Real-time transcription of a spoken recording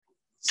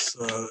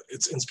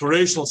It's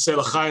inspirational to say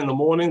L'chai in the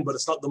morning, but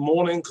it's not the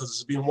morning because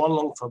it's been one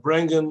long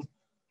Farbrengen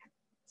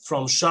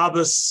from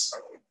Shabbos,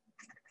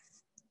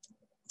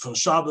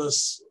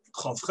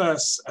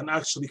 Chavches, and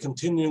actually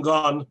continuing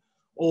on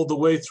all the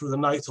way through the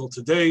night till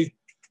today.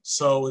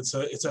 So it's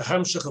a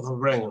hemshech of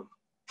Farbrengen.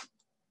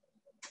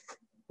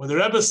 When the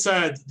Rebbe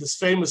said this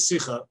famous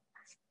Sicha,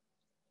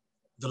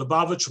 the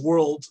Lubavitch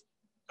world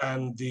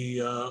and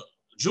the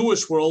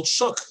Jewish world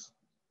shook.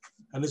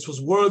 And this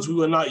was words we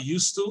were not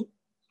used to.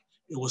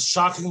 It was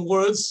shocking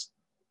words,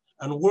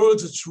 and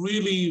words which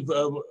really,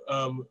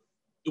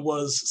 it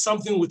was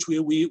something which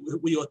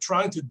we are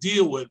trying to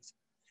deal with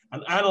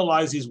and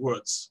analyze these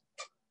words.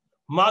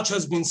 Much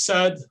has been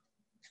said,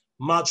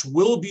 much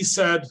will be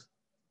said,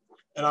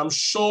 and I'm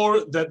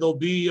sure that there'll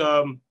be,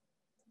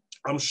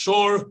 I'm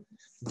sure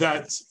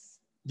that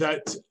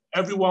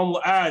everyone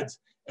will add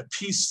a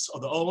piece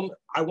of their own.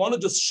 I want to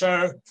just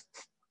share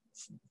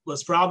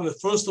what's probably,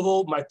 first of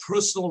all, my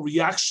personal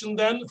reaction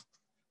then,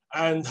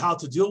 and how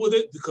to deal with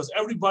it, because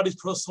everybody's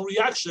personal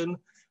reaction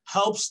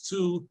helps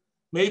to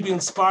maybe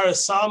inspire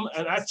some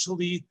and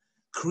actually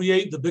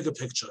create the bigger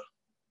picture.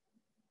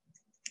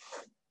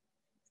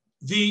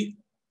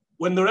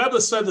 When the Rebbe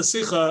said the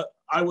Sicha,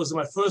 I was in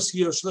my first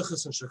year of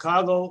Shlichus in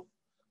Chicago,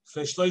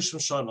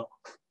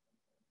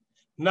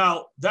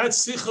 Now, that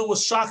Sicha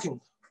was shocking.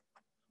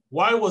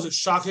 Why was it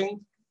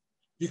shocking?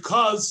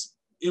 Because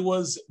it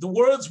was, the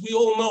words we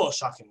all know are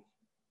shocking.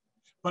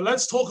 But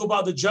let's talk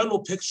about the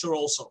general picture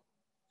also.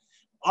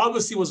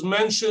 Obviously, it was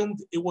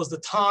mentioned, it was the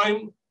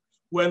time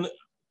when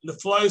the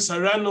Neflois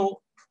Harenu,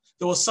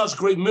 there were such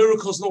great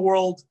miracles in the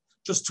world.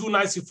 Just 2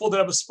 nights before the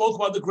Rebbe spoke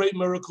about the great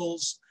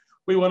miracles.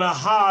 We went a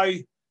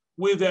high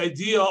with the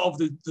idea of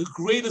the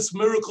greatest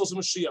miracles of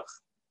Moshiach.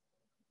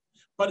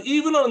 But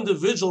even on an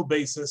individual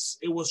basis,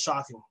 it was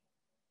shocking.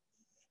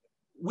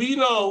 We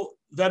know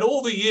that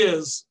all the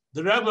years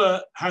the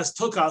Rebbe has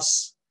took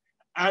us,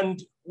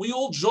 and we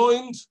all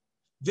joined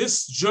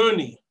this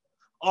journey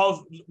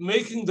of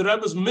making the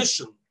Rebbe's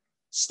mission,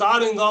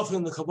 starting off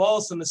in the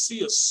Kabbalah and the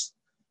Siyas,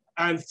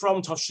 and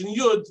from Tafshin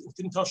Yud,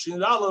 in Tafshin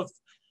Yud Aleph,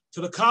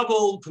 to the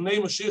Kabbalah, Pnei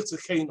Moshiach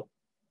Tzekenu.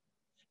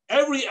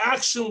 Every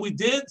action we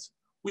did,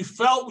 we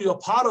felt we were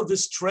part of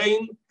this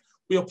train,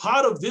 we are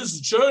part of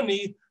this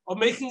journey of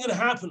making it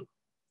happen.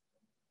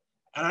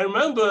 And I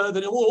remember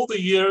that in all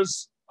the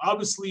years,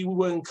 obviously we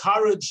were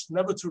encouraged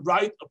never to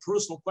write a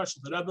personal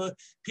question to the Rebbe.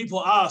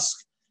 People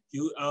ask,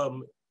 you,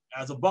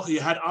 as a Bacher,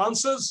 you had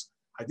answers?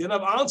 I didn't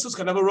have answers,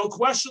 I never wrote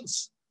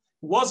questions.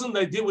 It wasn't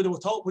that we were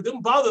told, we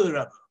didn't bother the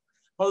Rebbe.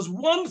 But there's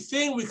one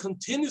thing we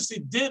continuously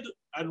did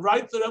and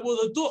write the Rebbe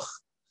with a duch.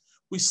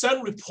 We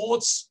sent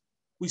reports,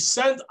 we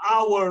sent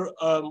our,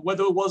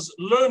 whether it was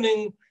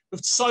learning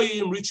with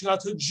Tzayim, reaching out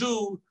to a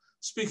Jew,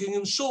 speaking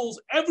in shuls,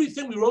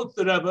 everything we wrote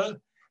to the Rebbe,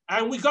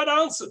 and we got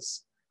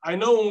answers. I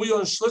know when we were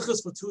in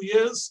Shlichus for 2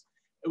 years,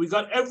 we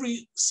got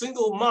every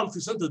single month,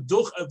 we sent a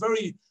duch, a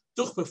very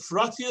duch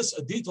befratius,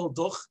 a detailed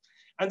duch,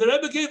 and the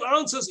Rebbe gave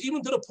answers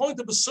even to the point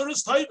of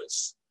Besuris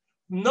Taivus,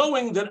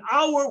 knowing that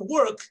our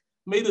work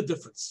made a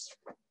difference.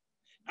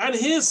 And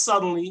here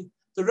suddenly,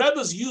 the Rebbe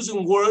is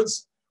using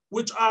words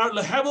which are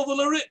lehevel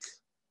v'larik,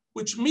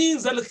 which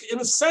means that in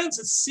a sense,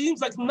 it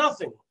seems like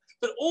nothing,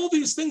 that all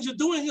these things you're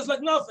doing is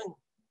like nothing.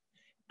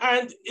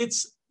 And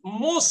it's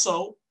more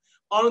so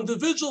on an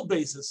individual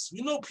basis.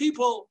 You know,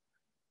 people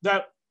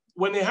that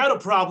when they had a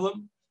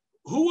problem,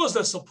 who was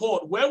their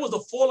support? Where was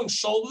the falling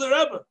shoulder of the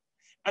Rebbe?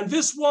 And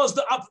this was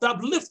the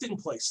uplifting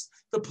place,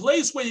 the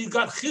place where you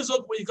got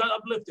chizuk, where you got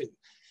uplifting.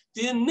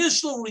 The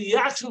initial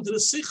reaction to the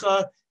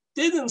Sicha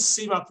didn't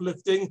seem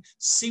uplifting,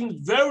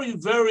 seemed very,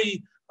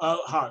 very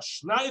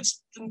harsh. Now,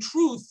 it's in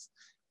truth,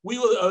 we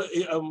were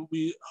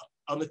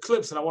on the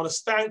clips, and I want to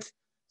thank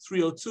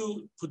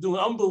 302 for doing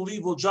an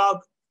unbelievable job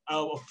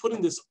of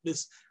putting this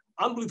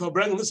unbelievable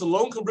bringing. This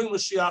alone can bring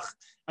Moshiach,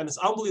 and it's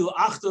unbelievable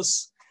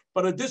achdus.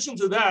 But in addition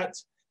to that,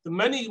 the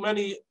many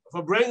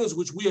Farbrengens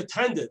which we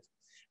attended,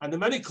 and the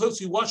many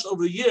clips we watched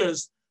over the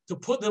years, to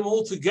put them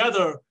all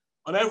together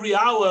on every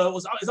hour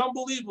is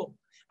unbelievable.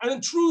 And in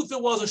truth, there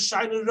was a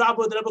shiny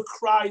rabbi that ever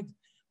cried.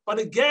 But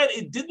again,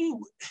 it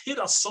didn't hit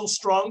us so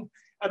strong.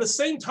 At the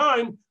same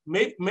time,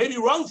 maybe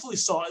wrongfully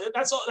so.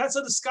 That's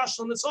a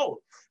discussion on its own.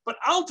 But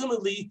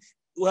ultimately,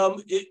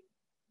 the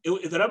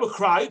Rebbe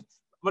cried.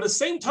 But at the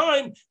same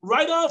time,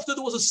 right after,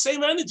 there was the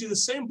same energy, the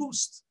same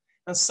boost.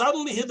 And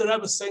suddenly here the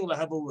Rebbe saying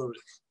Lehevel Lurik.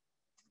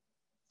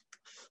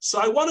 So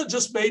I want to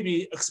just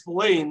maybe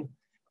explain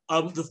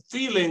the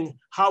feeling,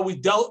 how we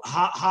dealt,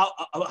 how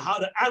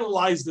to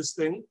analyze this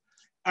thing.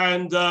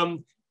 And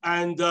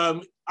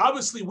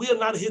obviously, we are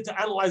not here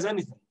to analyze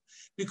anything,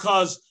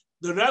 because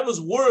the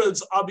Rebbe's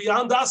words are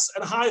beyond us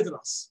and higher than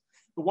us.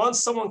 But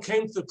once someone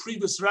came to the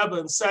previous Rebbe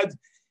and said,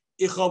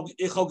 Ich hab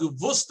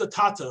gewusst the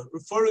Tata,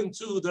 referring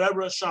to the Rebbe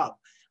Rashab,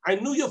 I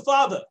knew your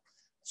father.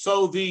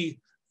 So the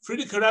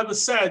Frierdiker Rebbe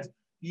said,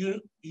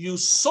 you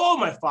saw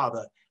my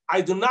father. I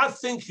do not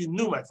think you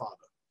knew my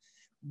father.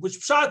 Which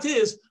pshat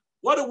is,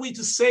 what are we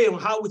to say and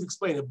how we to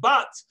explain it?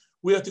 But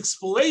we have to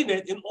explain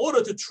it in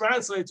order to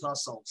translate it to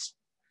ourselves.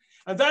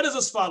 And that is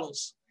as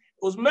follows.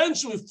 It was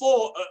mentioned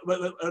before,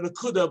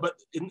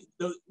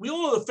 we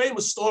all know the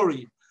famous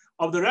story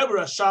of the Rebbe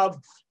Rashab,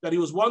 that he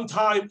was one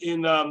time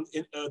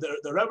the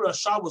Rebbe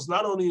Rashab was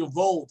not only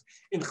involved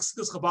in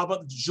Chassidus Chabad,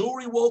 but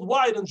Jewry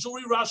worldwide and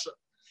Jewry Russia.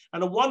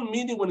 And in one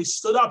meeting when he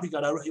stood up,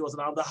 he was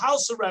under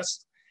house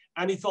arrest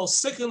and he fell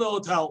sick in the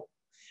hotel.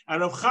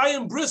 And Rav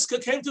Chaim Brisker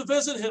came to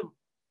visit him.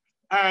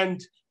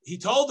 And he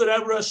told the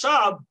Rebbe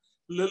Rashab,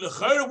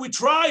 we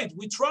tried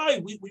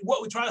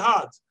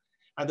hard.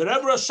 And the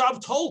Rebbe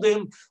Rashab told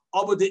him,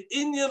 aber the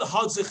Indian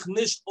hat sich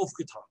nicht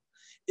aufgetan.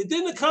 It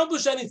didn't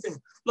accomplish anything.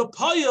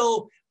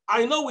 Lapayel,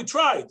 I know we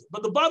tried,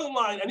 but the bottom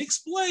line, and he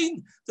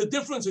explained the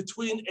difference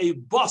between a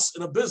boss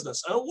in a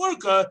business and a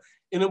worker,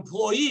 an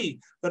employee,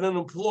 that an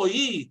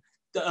employee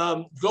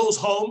goes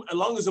home as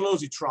long as he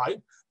knows he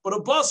tried, but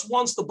a boss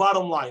wants the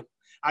bottom line.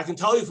 I can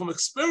tell you from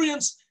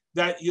experience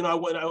that,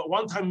 when I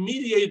one time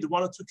mediated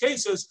one or two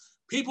cases,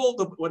 people,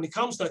 when it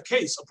comes to a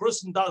case, a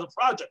person does a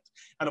project,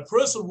 and a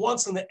person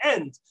wants in the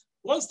end,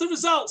 wants the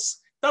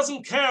results,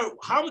 doesn't care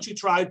how much he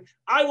tried,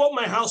 I want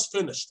my house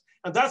finished.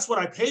 And that's what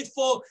I paid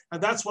for,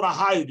 and that's what I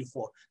hired you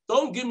for.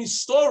 Don't give me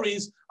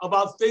stories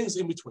about things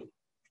in between.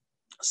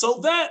 So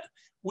that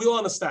we'll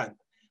understand.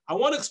 I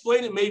want to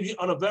explain it maybe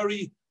on a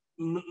very,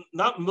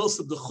 not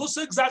milsib the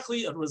chusa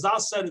exactly. And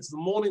Razal said it's the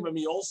morning by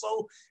me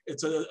also.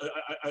 It's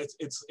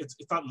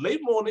not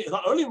late morning, it's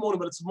not early morning,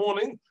 but it's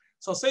morning.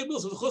 So I'll say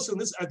milsib the chusa in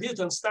this idea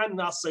to understand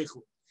nas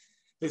seichel.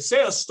 They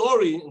say a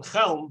story in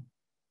Chelm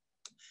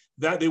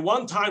that they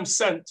one time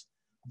sent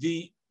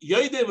the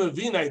Yodei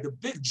Mevinai, the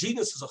big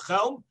geniuses of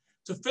Chelm,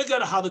 to figure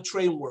out how the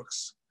train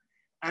works.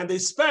 And they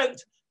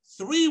spent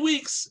 3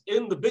 weeks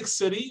in the big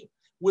city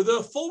with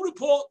a full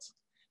report.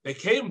 They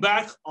came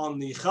back on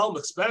the Chelm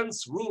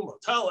expense, room,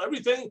 hotel,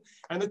 everything,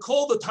 and they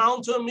called the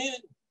town to a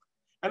meeting.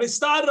 And they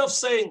started off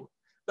saying,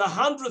 the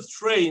 100th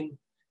train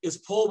is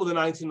pulled with the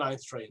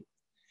 99th train.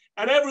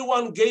 And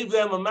everyone gave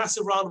them a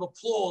massive round of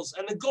applause.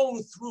 And they're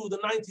going through the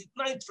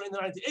 99th train, the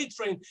 98th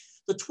train,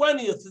 the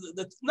 20th,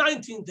 the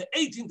 19th, the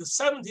 18th, the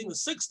 17th, the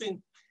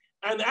 16th.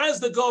 And as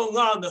they're going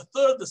on, the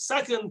third, the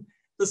second,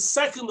 the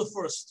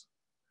first.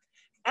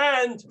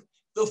 And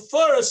the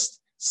first,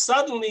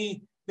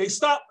 suddenly, they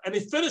stop and they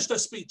finish their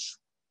speech.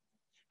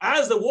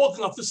 As they're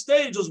walking off the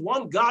stage, there's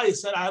one guy who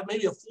said, I have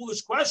maybe a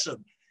foolish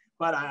question,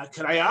 but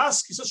can I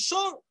ask? He says,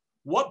 sure.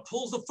 What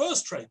pulls the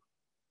first train?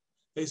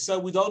 They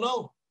said, we don't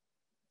know.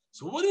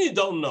 So what do you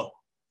don't know?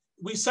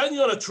 We sent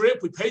you on a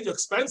trip. We paid your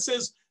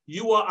expenses.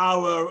 You are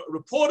our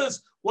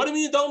reporters. What do you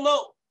mean you don't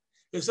know?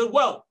 They said,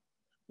 well,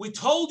 we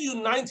told you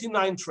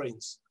 99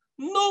 trains.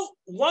 No,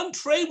 one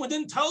train we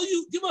didn't tell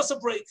you. Give us a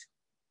break.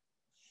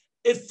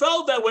 It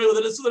felt that way with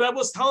it. This is what the Rebbe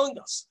was telling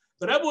us.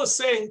 The Rebbe was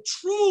saying,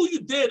 true,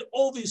 you did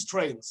all these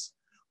trains.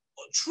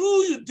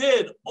 True, you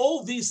did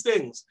all these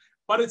things.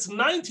 But it's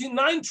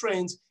 99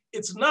 trains.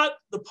 It's not,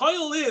 the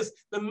pile is,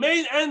 the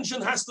main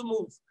engine has to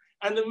move.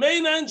 And the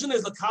main engine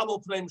is the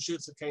Kabul Pnei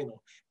Moshiach Tzekeno.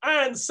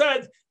 And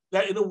said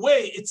that in a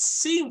way, it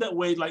seemed that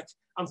way, like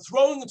I'm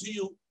throwing it to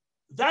you.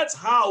 That's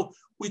how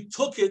we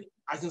took it.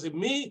 I can say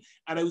me,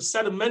 and I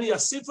said in many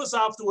asifas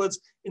afterwards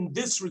in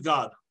this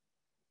regard.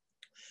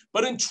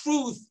 But in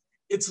truth,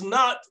 it's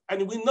not,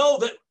 and we know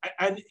that,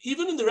 and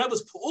even in the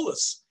Rebbe's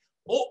Pa'ulas,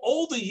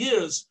 all the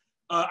years,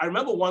 I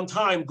remember one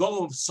time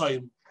going with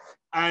Sayim,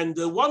 and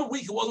 1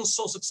 week it wasn't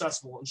so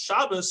successful. And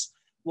Shabbos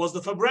was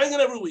the Fabrengen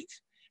every week.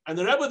 And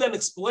the Rebbe then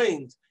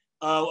explained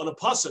on a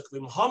pasuk,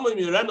 the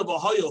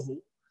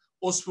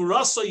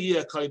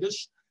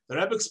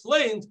Rebbe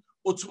explained,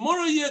 is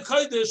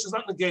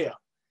not Negeya.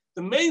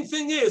 The main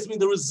thing is,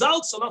 the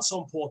results are not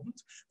so important.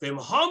 You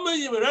have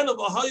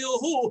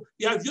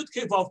Yud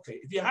Kei Vav Kei.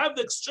 If you have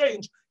the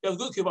exchange, you have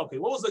Yud Kei Vav Kei.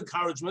 What was the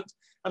encouragement?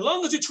 As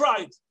long as you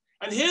tried.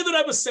 And here the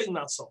Rebbe is saying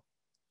not so.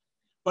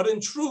 But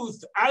in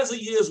truth, as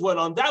the years went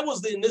on, that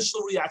was the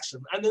initial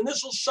reaction and the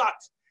initial shock.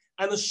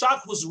 And the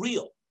shock was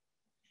real.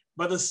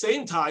 But at the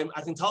same time,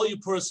 I can tell you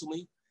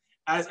personally,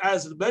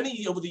 as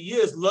many over the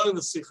years learning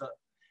the Sicha,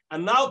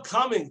 and now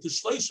coming to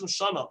Shloshim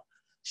Shana,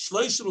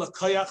 Shloshim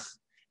L'Koyach,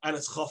 and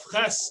it's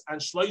Chavches and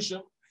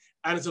Shloshim,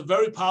 and it's a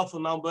very powerful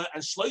number,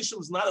 and Shloshim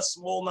is not a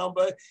small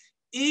number,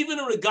 even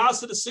in regards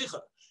to the Sicha,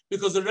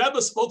 because the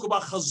Rebbe spoke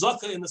about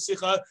Chazaka in the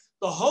Sicha,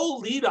 the whole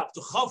lead up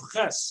to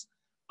Chavches.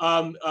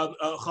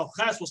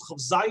 Chavches was Chav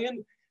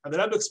Zayin, and the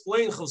Rebbe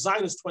explained Chav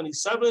Zayin is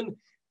 27,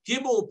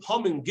 Gimel,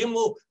 Pamim,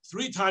 Gimel,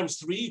 3 times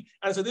 3,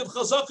 and it's a div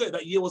Chazaka.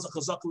 That year was a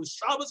Chazaka with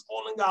Shabbos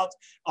falling out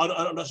on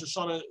Rosh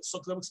Hashanah.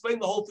 So I'm explaining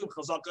the whole thing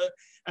Chazaka.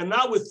 And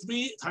now with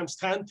 3 times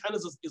 10, 10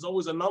 is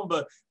always a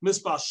number,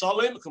 Mispah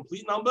Shalem, a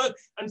complete number,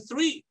 and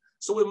 3.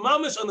 So we're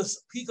mamish on the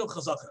peak of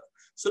Chazaka.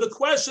 So the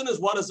question is,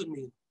 what does it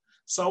mean?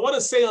 So I want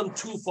to say on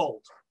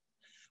twofold.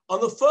 On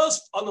the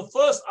first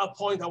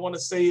point I want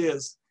to say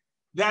is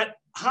that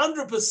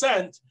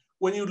 100%,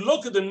 when you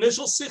look at the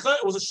initial Sicha,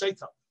 it was a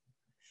shake-up.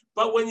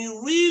 But when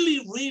you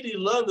really, really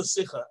learn the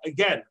Sicha,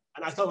 again,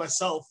 and I tell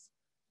myself,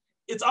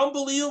 it's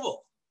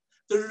unbelievable.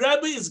 The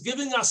Rebbe is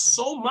giving us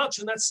so much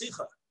in that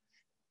Sicha.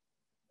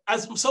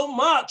 As so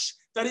much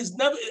that he's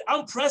never,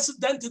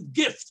 unprecedented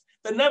gift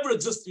that never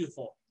existed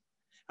before.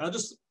 And I'll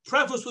just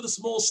preface with a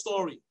small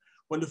story.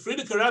 When the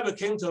Frierdiker Rebbe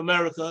came to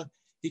America,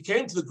 he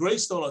came to the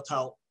Greystone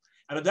Hotel.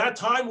 And at that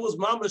time, it was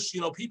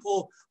mamash,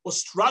 people were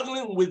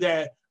struggling with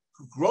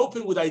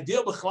groping with the idea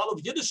of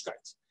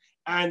Yiddishkeit.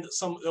 And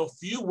a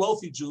few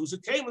wealthy Jews who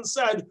came and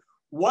said,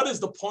 what is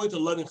the point of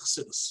learning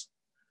Chassidus?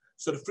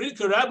 So the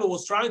Frierdiker Rebbe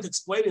was trying to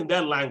explain in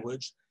their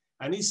language.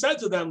 And he said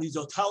to them, these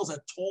hotels had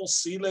tall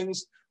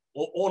ceilings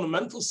or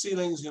ornamental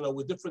ceilings,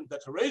 with different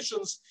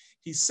decorations.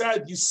 He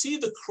said, you see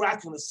the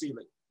crack in the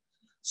ceiling.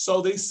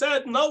 So they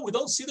said, no, we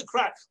don't see the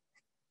crack.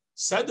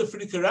 Said the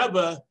Frierdiker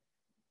Rebbe,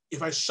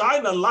 if I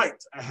shine a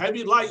light, a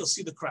heavy light, you'll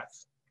see the crack.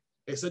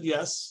 They said,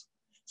 yes.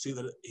 So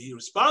he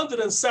responded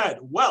and said,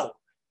 well,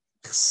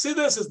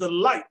 Chassidus is the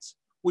light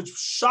which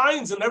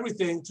shines in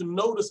everything to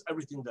notice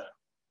everything there.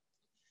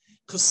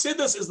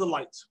 Chassidus is the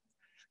light.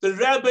 The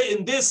Rebbe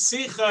in this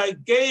Sicha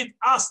gave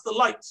us the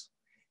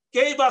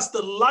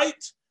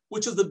light,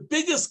 which is the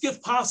biggest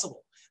gift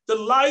possible, the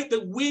light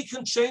that we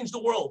can change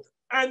the world.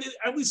 And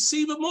we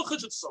see with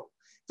Moshiach.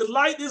 The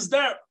light is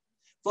there.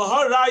 For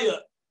Haraya,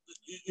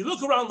 you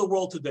look around the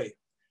world today,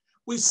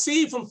 we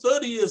see from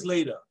 30 years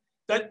later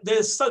that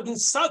there's been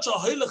such a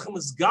Heilechem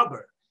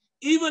Gaber,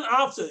 even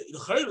after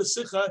the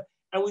Sicha,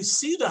 and we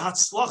see the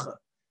Hatzlacha,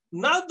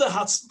 not the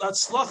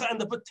Hatzlacha and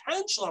the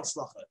potential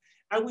Hatzlacha,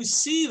 and we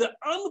see the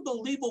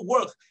unbelievable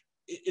work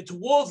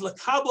towards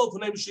Lakabel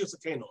Pnei Mashiach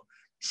Sakeno.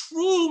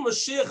 True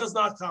Mashiach has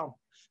not come.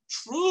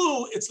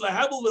 True, it's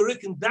Lahebel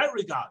Lirik in that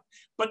regard,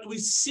 but we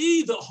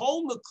see the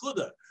whole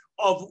Nakuda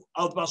of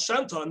Baal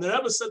Shem Tov, and the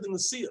Rebbe said in the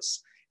Siyas,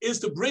 is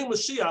to bring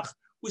Moshiach.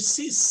 We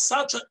see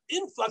such an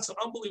influx in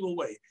an unbelievable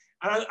way.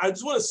 And I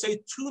just want to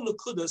say two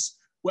Nakudas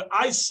where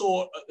I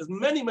saw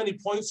many, many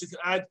points you can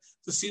add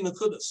to see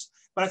Nakudas.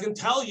 But I can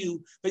tell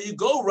you that you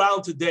go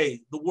around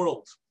today, the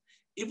world,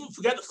 even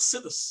forget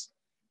Chassidus,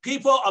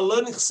 people are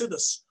learning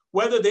Chassidus,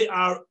 whether they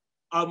are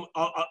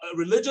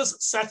religious,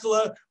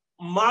 secular,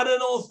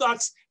 modern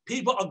Orthodox,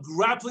 people are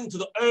grappling to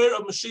the air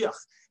of Moshiach,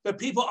 that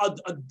people are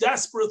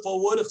desperate for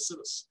a word of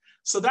Chassidus.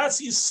 So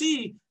you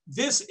see,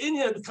 this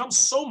Inyan becomes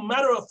so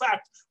matter of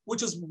fact,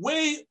 which is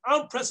way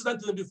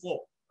unprecedented than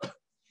before.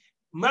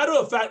 Matter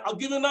of fact, I'll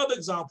give you another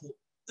example.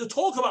 To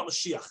talk about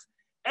Moshiach,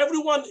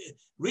 everyone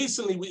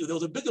recently, there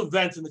was a big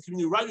event in the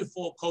community right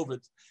before COVID. There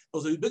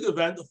was a big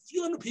event, a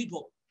few hundred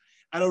people.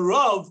 And a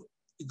Rav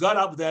got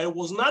up there. It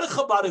was not a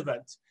Chabad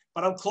event,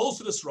 but I'm close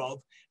to this Rav.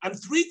 And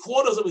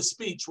 3/4 of his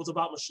speech was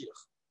about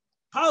Moshiach.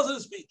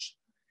 Positive speech.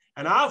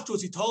 And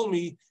afterwards, he told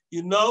me,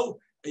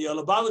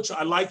 Lubavitcher,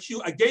 I like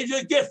you. I gave you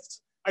a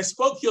gift. I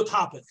spoke your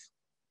topic.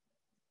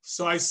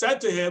 So I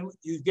said to him,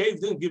 you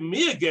didn't give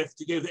me a gift.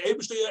 You gave the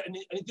Eibishter and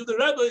you give the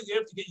Rebbe a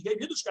gift. You gave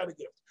Yiddishkeit a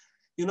gift.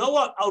 You know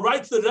what? I'll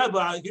write to the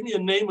Rebbe. Give me a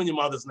name and your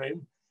mother's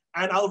name.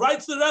 And I'll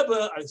write to the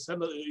Rebbe. I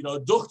send a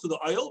duch to the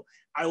oil.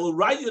 I will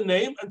write your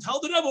name and tell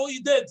the Rebbe what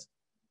you did.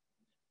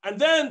 And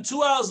then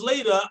 2 hours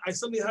later, I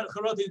suddenly had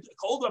Harati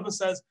called up and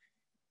says,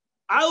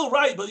 I'll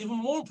write, but even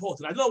more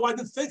important, I don't know why I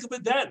didn't think of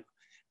it then.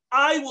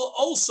 I will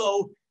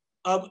also,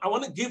 I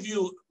want to give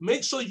you,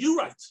 make sure you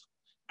write.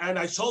 And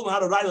I told him how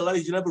to write a letter.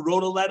 He never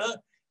wrote a letter.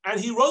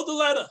 And he wrote the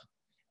letter.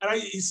 And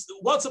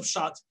what's up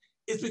shot?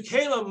 It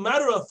became a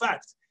matter of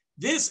fact.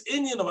 This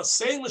Indian of us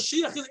saying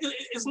Mashiach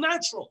is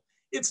natural.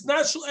 It's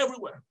natural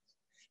everywhere.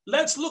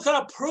 Let's look at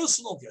our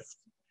personal gift.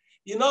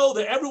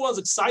 That everyone's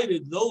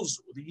excited, the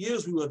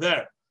years we were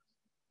there.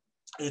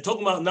 And you're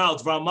talking about now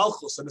Dvar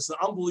Malchus, and it's an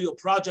unbelievable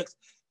project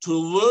to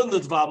learn the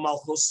Dvar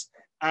Malchus.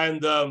 And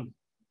the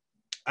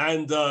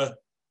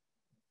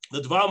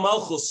Dvar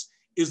Malchus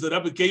is the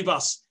Rebbe gave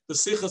us the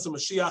Sichas of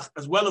Moshiach,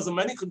 as well as the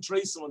many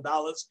Contrasim and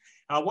Dalits.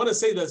 And I want to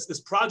say that this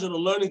project of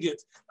learning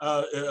it,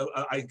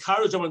 I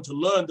encourage everyone to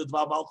learn the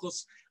Dvar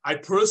Malchus. I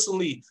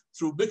personally,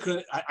 through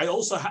Bikr, I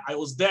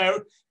was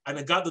there and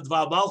I got the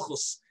Dvar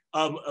Malchus.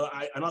 I'm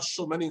not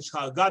sure many in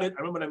Chicago got it.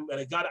 I remember when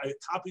I got it, I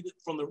copied it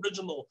from the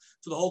original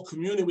to the whole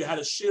community. We had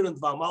a shir in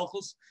Dvar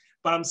Malchus.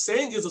 But I'm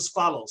saying is as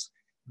follows.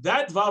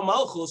 That Dvar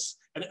Malchus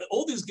and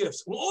all these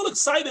gifts, we're all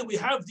excited we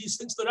have these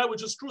things that Rebbe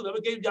just true. The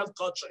Rebbe gave Yad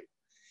Kodshay.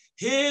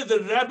 Here, the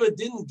Rebbe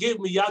didn't give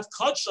me Yad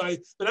Kodshay.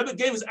 The Rebbe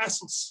gave his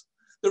essence.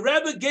 The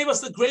Rebbe gave us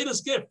the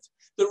greatest gift.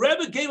 The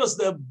Rebbe gave us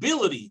the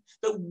ability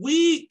that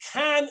we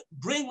can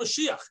bring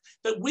Mashiach,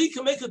 that we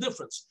can make a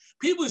difference.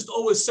 People used to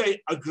always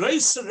say, a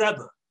grace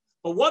Rebbe.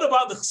 But what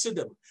about the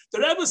Chassidim? The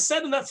Rebbe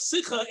said in that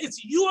Sicha,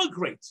 you are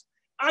great.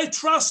 I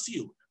trust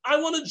you. I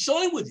want to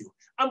join with you.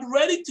 I'm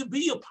ready to be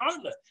your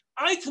partner.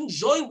 I can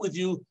join with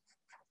you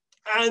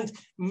and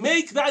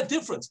make that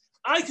difference.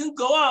 I can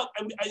go out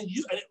and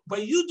by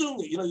you doing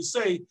it, you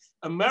say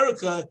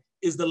America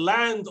is the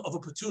land of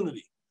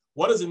opportunity.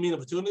 What does it mean,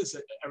 opportunity?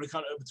 Every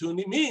kind of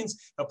opportunity means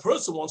a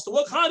person wants to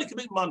work hard, he can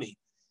make money.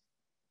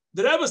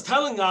 The Rebbe is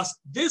telling us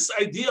this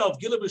idea of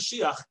Gila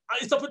B'Shiach,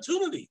 it's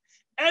opportunity.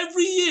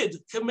 Every Yid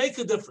can make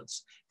a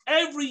difference.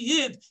 Every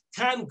Yid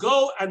can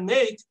go and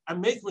make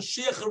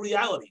Mashiach a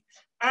reality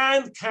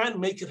and can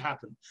make it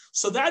happen.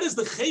 So that is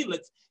the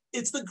chelik.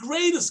 It's the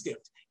greatest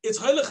gift. It's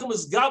Heilechem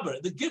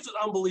Gaber. The gift is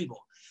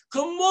unbelievable.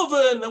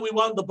 Kamuvan, and we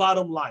want the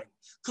bottom line.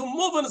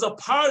 Kamuvan is a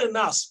part in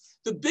us.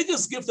 The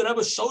biggest gift that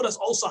Rebbe showed us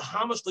also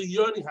how much the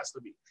yearning has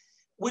to be.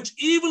 Which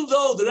even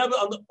though the Rebbe,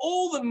 on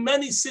all the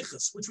many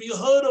sichas, which we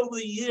heard over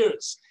the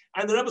years,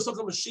 and the Rebbe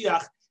talking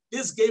Moshiach,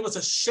 this gave us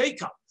a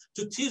shake-up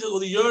to teach us what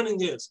the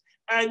yearning is.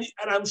 And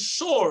I'm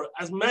sure,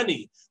 as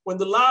many, when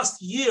the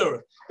last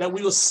year that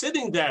we were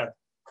sitting there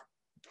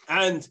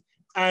and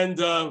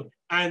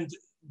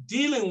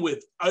dealing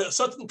with a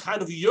certain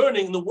kind of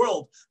yearning in the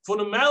world for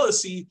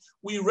normalcy,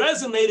 we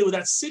resonated with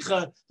that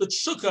sicha, the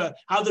tshuka,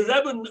 how the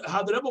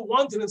Rebbe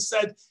wanted and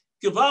said,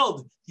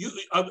 Gewalt,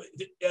 and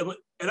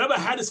Rebbe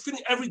had this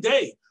feeling every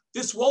day.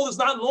 This world is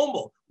not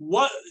normal.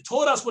 What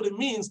taught us what it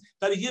means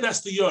that a yid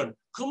has to yearn.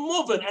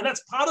 Kumuvan, and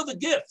that's part of the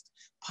gift,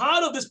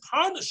 part of this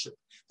partnership.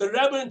 The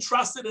Rebbe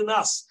entrusted in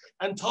us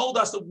and told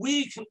us that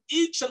we can,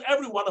 each and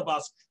every one of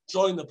us,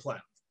 join the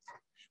plan.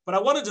 But I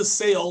wanted to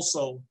say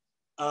also,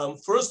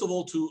 first of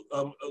all, to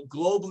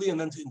globally and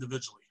then to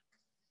individually.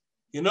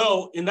 You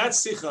know, in that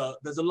Sicha,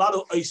 there's a lot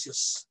of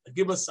Oisius,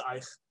 Gibas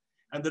Eich,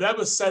 and the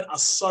Rebbe said,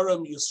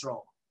 Asarim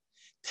Yisrael,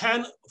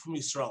 10 from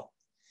Yisrael.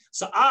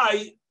 So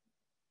I,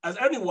 as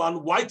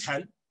anyone, why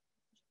 10?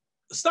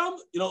 Some,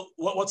 you know,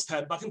 what's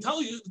 10? But I can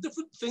tell you the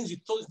different things you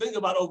think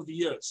about over the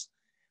years.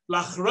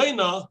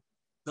 Lachreina,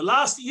 the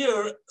last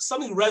year,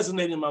 something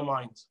resonated in my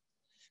mind.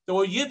 There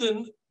were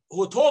Yidden who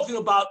were talking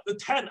about the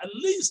 10, at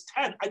least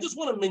 10. I just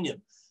want a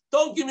minyan.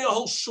 Don't give me a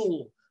whole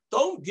shul.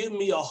 Don't give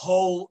me a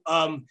whole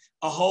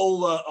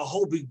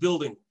big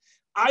building.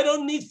 I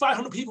don't need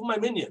 500 people in my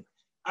minyan.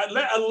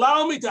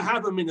 Allow me to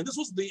have a minyan. This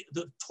was the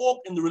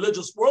talk in the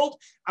religious world.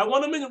 I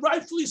want a minyan,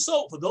 rightfully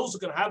so. For those who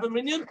can have a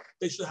minyan,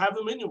 they should have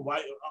a minyan.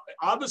 Why?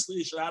 Obviously,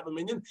 they should have a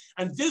minyan.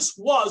 And this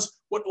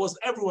was what was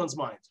everyone's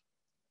mind.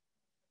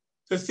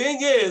 The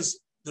thing is,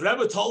 the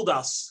Rebbe told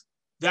us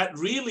that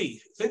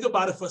really, think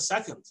about it for a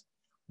second.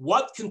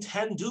 What can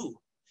 10 do?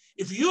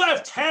 If you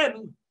have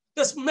 10,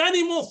 there's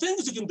many more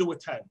things you can do with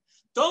 10.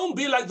 Don't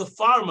be like the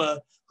farmer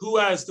who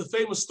has the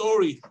famous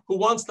story, who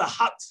wants the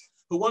hut,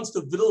 who wants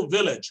the little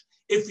village.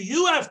 If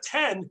you have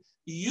 10,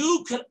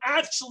 you can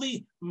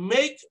actually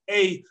make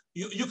you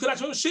can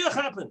actually make Moshiach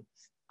happen.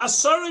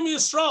 Asarim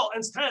Yisrael, and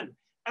it's 10.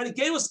 And it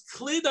gave us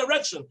clear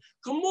direction.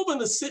 Come move in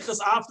the sichas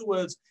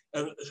afterwards.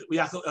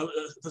 Balak,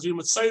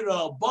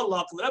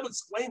 the Rebbe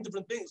explained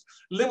different things.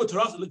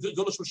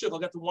 I'll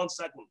get to 1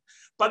 second.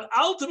 But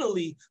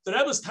ultimately, the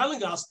Rebbe is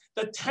telling us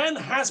that 10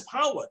 has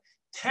power.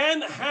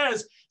 10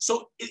 has,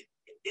 so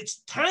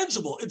it's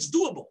tangible, it's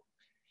doable.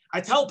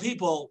 I tell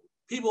people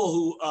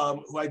who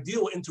I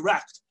deal with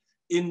interact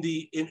in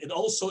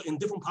also in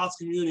different parts of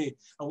the community,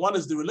 and one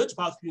is the religious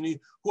part of the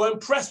community, who are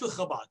impressed with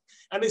Chabad.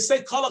 And they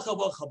say, Kol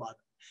HaKavod Chabad.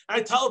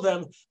 I tell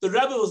them the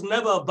Rebbe was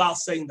never about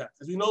saying that.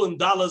 As we know in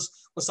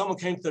Dallas, when someone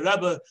came to the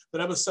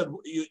Rebbe said,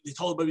 he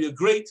told the Rebbe, you're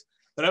great.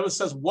 The Rebbe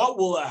says, what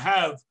will I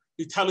have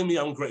you telling me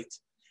I'm great?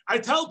 I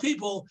tell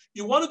people,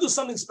 you want to do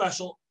something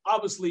special,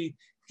 obviously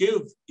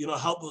give,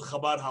 help the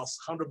Chabad house,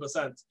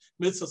 100%.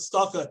 Mitzvah,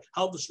 tzedakah,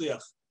 help the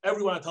shliach.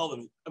 Everyone I tell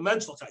them, a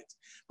menschlichkeit.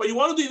 But you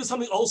want to do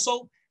something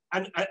also,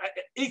 and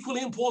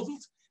equally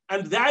important,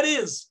 and that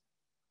is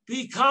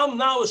become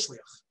now a shliach.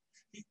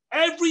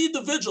 Every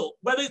individual,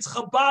 whether it's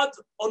Chabad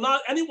or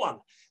not, anyone,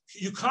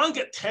 you can't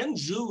get 10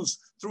 Jews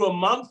through a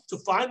month to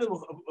find them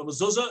a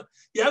mezuzah.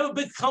 You have a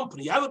big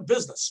company, you have a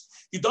business.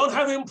 You don't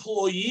have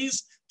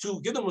employees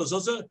to give them a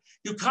mezuzah.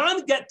 You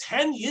can't get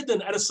 10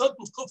 Yidden at a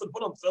certain kuf and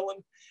put on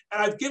tefillin.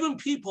 And I've given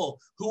people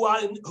who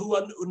are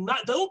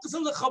not, they don't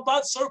consider the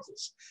Chabad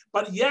circles,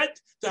 but yet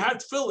to have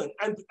tefillin.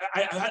 And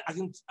I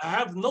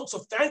have notes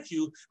of thank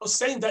you of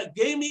saying that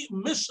gave me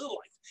mission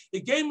life.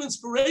 It gave me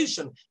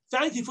inspiration.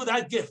 Thank you for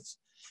that gift.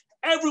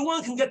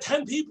 Everyone can get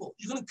 10 people.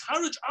 You can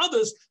encourage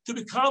others to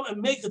become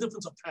and make a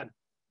difference of 10.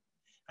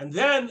 And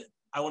then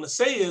I want to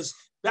say is,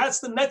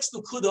 that's the next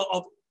nukuda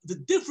of the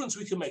difference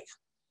we can make.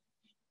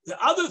 The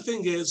other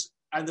thing is,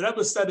 and the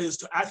Rebbe said, is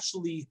to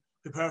actually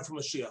prepare for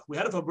Moshiach. We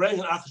had a Fabring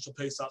in Achash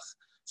Pesach.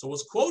 So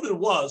what's quoted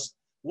was,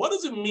 what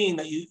does it mean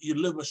that you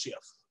live Moshiach?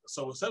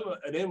 So instead of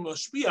a name of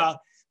Shpia,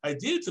 the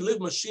idea to live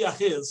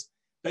Moshiach is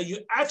that you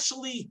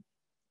actually,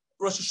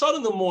 Rosh Hashanah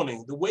in the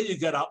morning, the way you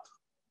get up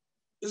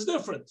is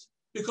different.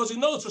 Because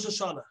it's Rosh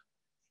Hashanah.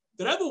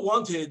 The Rebbe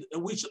wanted,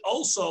 and we should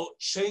also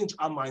change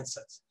our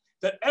mindset.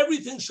 That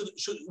everything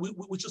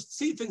we should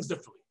see things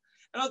differently.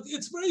 And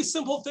it's very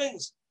simple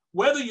things.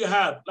 Whether you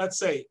have, let's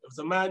say, if it's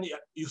a man,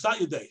 you start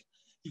your day.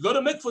 You go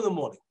to mikveh in the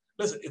morning.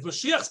 Listen, if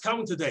Mashiach's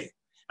coming today,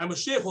 and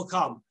Mashiach will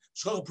come,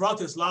 Shkoch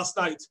Pratis last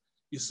night,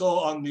 you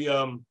saw on the,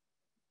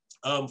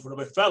 for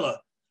Rabbi Fella,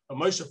 a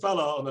Moshe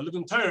Fella on the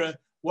Living Torah,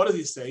 what did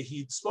he say?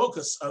 He spoke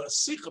a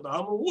Sicha, the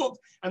Hamur,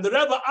 and the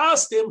Rebbe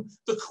asked him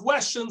the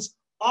questions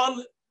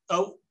on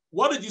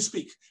what did you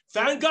speak?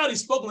 Thank God he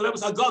spoke in the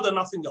Rebbe's Haggadah and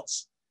nothing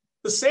else.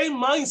 The same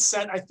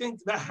mindset, I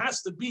think, that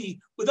has to be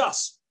with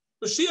us.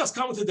 Mashiach's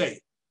coming today.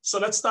 So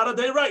let's start a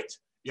day right.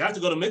 You have to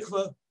go to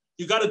mikveh.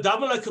 You got to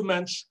daven like a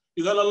mensch.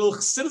 You got a little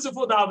chassidus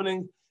for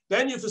davening.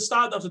 Then you have to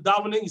start after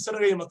davening. You said a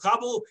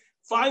makabel.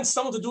 Find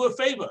someone to do a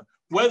favor.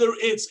 Whether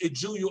it's a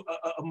Jew you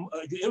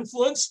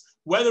influence,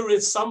 whether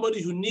it's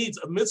somebody who needs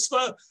a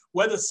mitzvah,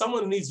 whether it's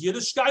someone who needs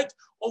Yiddishkeit,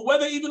 or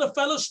whether even a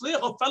fellow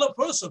shliach, or fellow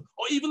person,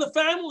 or even a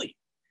family.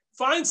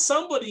 Find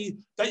somebody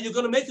that you're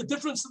going to make a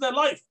difference in their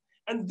life.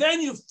 And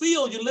then you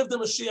feel you live the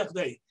Moshiach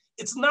day.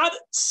 It's not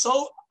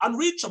so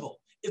unreachable.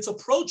 It's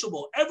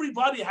approachable.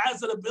 Everybody has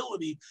that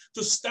ability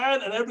to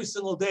stand on every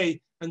single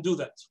day and do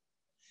that.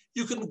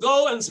 You can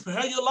go and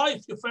prepare your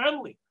life, your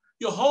family,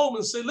 your home,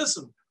 and say,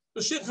 listen,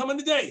 Moshiach come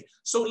any day.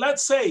 So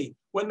let's say,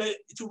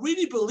 to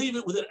really believe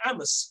it with an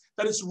emes,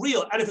 that it's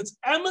real. And if it's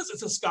emes,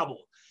 it's a skabel.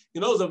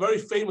 You know, there's a very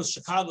famous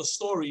Chicago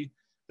story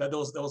that there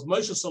was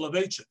Moshe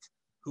Soloveitchik,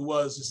 who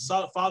was, his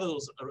father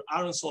was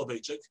Aaron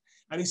Soloveitchik,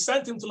 and he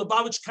sent him to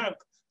Lubavitch camp.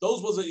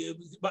 Those was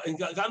in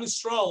Gan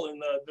Yisrael, in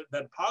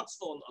then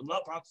Parksville,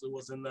 not Parksville, it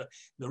was in the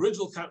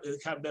original camp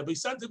there, but he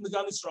sent him to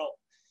Gan Yisrael.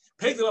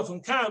 Picked him up from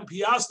camp,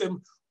 he asked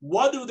him,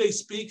 what do they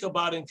speak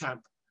about in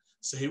camp?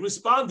 So he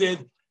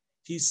responded,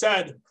 he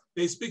said,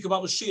 they speak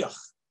about Moshiach.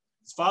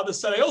 His father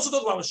said, I also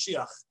talk about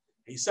Moshiach.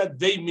 He said,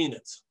 they mean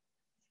it.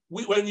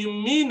 When you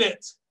mean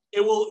it,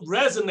 it will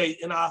resonate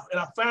in our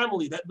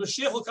family that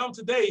Moshiach will come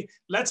today.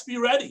 Let's be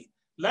ready.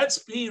 Let's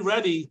be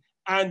ready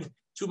and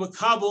to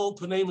makabel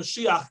Pnei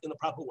Moshiach in the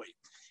proper way.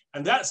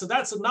 And that's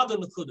another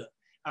nakuda.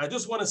 I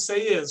just want to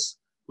say is,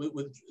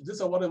 with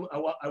this I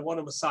want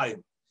a Messiah.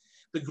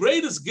 The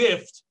greatest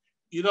gift,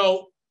 you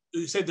know,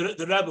 you say the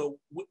Rebbe,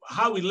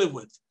 how we live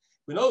with.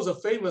 We know there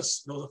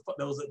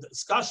was a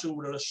discussion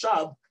with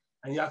Rashab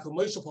and Yaakov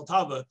Moshe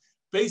Poltava.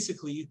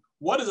 Basically,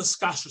 what does a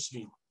skashrus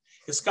mean?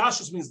 A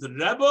skashrus means the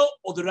Rebbe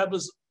or the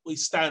Rebbe's what he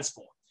stands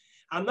for.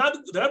 And not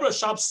the Rebbe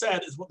Rashab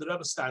said is what the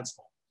Rebbe stands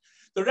for.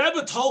 The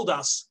Rebbe told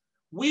us,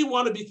 you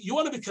want to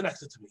be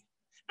connected to me.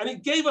 And he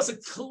gave us a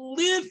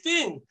clear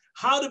thing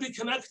how to be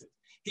connected.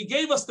 He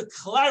gave us the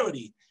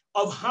clarity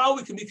of how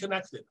we can be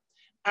connected.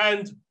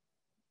 And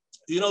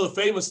you know, the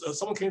famous,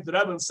 someone came to the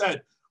Rebbe and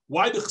said,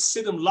 why the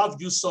Chassidim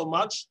loved you so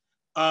much?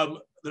 The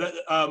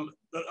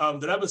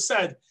Rebbe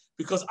said,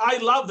 because I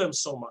love them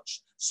so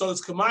much. So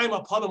it's kamayim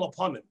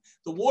upon him.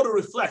 The water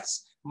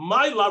reflects.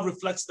 My love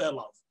reflects their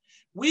love.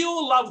 We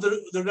all love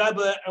the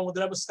Rebbe and what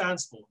the Rebbe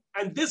stands for.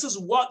 And this is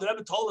what the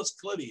Rebbe told us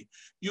clearly.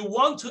 You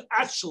want to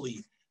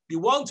actually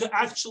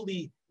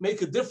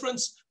make a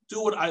difference,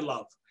 do what I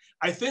love.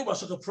 I think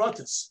Mashaka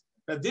Pratis,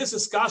 that this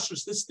is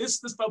kashrus, this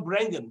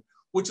Fabrengen,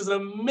 which is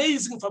an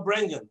amazing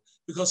Fabrengen,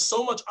 because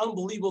so much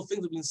unbelievable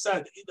things have been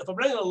said. The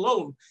Fabrengen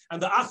alone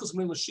and the Achos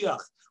Min Moshiach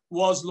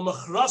was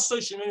L'machrasoi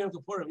Shemei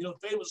Kippurim. You know,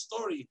 the famous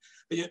story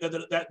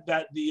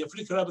that the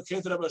Afrika Rebbe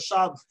came to Rebbe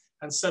Shab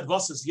and said,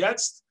 "Was is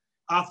jetzt?"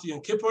 After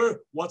Yom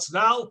Kippur, what's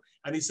now?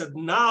 And he said,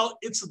 now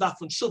it's a daf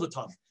von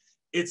Shuvaton.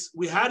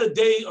 We had a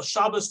day of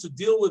Shabbos to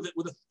deal with it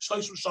with a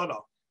Shloshim Shana.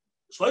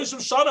 Shloshim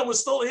Shana, we're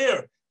still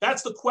here.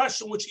 That's the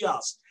question which he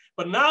asked.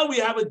 But now we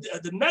have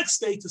the next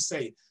day to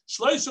say,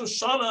 Shloshim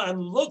Shana, and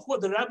look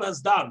what the Rebbe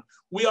has done.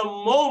 We are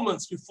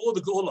moments before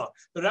the Geula.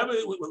 The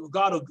Rebbe,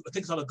 God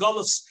takes on a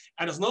Gullus,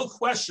 and there's no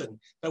question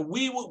that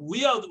we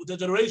are the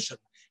generation.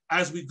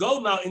 As we go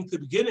now into the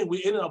beginning,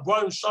 we're in a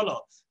Brian Shana,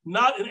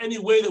 not in any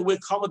way that we're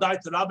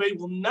accommodated. Rabbi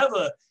will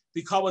never be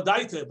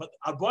accommodated, but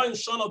our Brian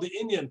Shana, the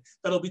Indian,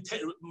 that'll be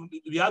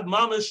Yad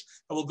Mamish,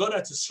 that will go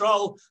to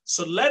Israel.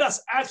 So let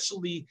us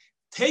actually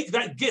take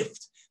that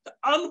gift, the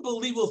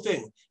unbelievable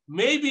thing.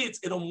 Maybe it's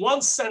in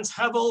one sense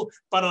hevel,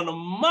 but on a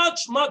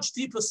much, much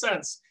deeper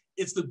sense,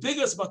 it's the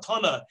biggest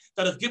matana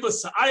that have given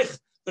us Sa'aich.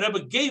 The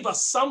Rebbe gave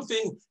us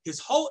something, his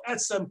whole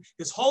etzem,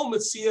 his whole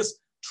mitzias,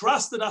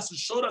 trusted us and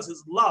showed us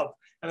his love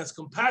and his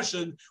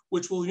compassion,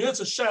 which will unite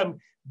Hashem,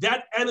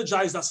 that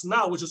energized us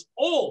now, which is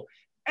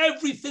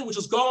everything which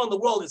is going on in the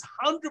world is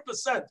 100%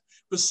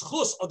 the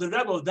schus of the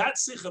Rebbe, of that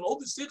Sicha, and all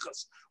the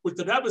Sichas, which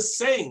the Rebbe is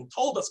saying,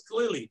 told us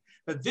clearly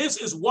that this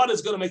is what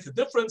is going to make a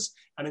difference.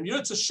 And in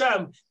Yirtzeh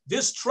Hashem,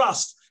 this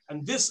trust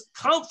and this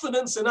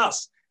confidence in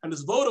us and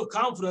this vote of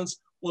confidence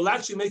will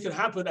actually make it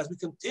happen as we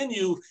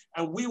continue,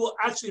 and we will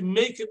actually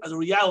make it as a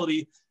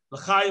reality.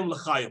 L'chaim,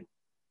 l'chaim.